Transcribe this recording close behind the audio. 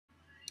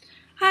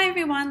Hi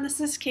everyone,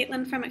 this is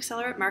Caitlin from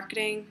Accelerate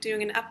Marketing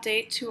doing an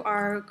update to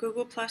our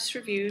Google Plus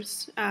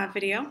reviews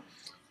video.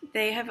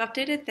 They have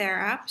updated their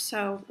app,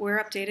 so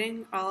we're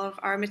updating all of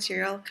our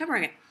material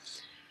covering it.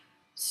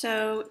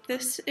 So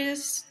this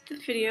is the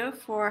video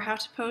for how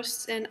to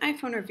post an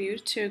iPhone review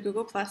to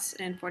Google Plus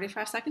in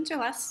 45 seconds or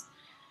less.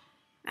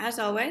 As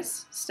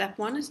always, step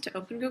 1 is to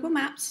open Google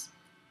Maps.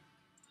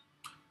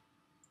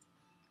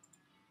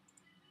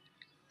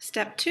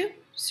 Step 2,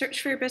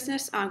 search for your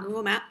business on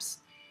Google Maps.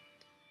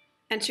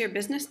 Enter your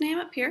business name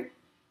up here,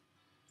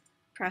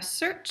 press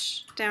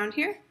search down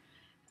here,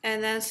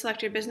 and then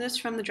select your business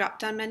from the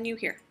drop-down menu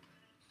here.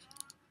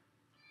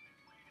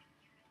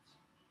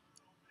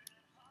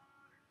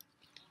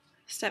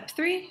 Step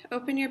 3,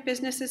 open your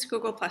business's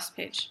Google Plus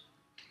page.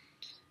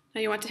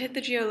 Now you want to hit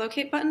the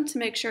geolocate button to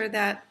make sure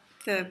that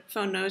the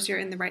phone knows you're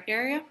in the right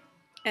area,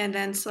 and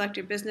then select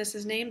your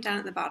business's name down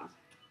at the bottom.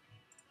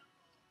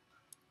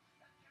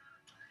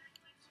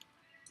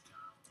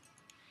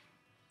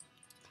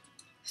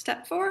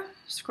 Step 4,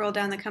 scroll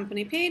down the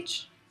company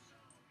page.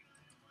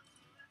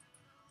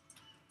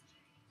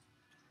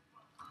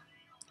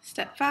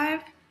 Step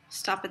 5,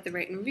 stop at the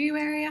rate and review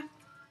area.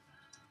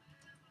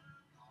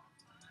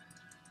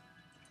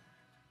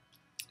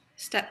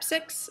 Step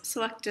 6,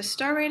 select a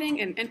star rating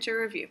and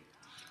enter review.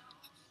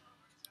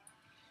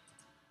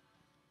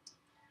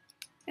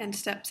 And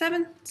step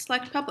 7,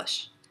 select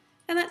publish.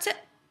 And that's it.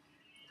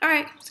 All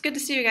right, it's good to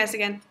see you guys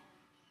again.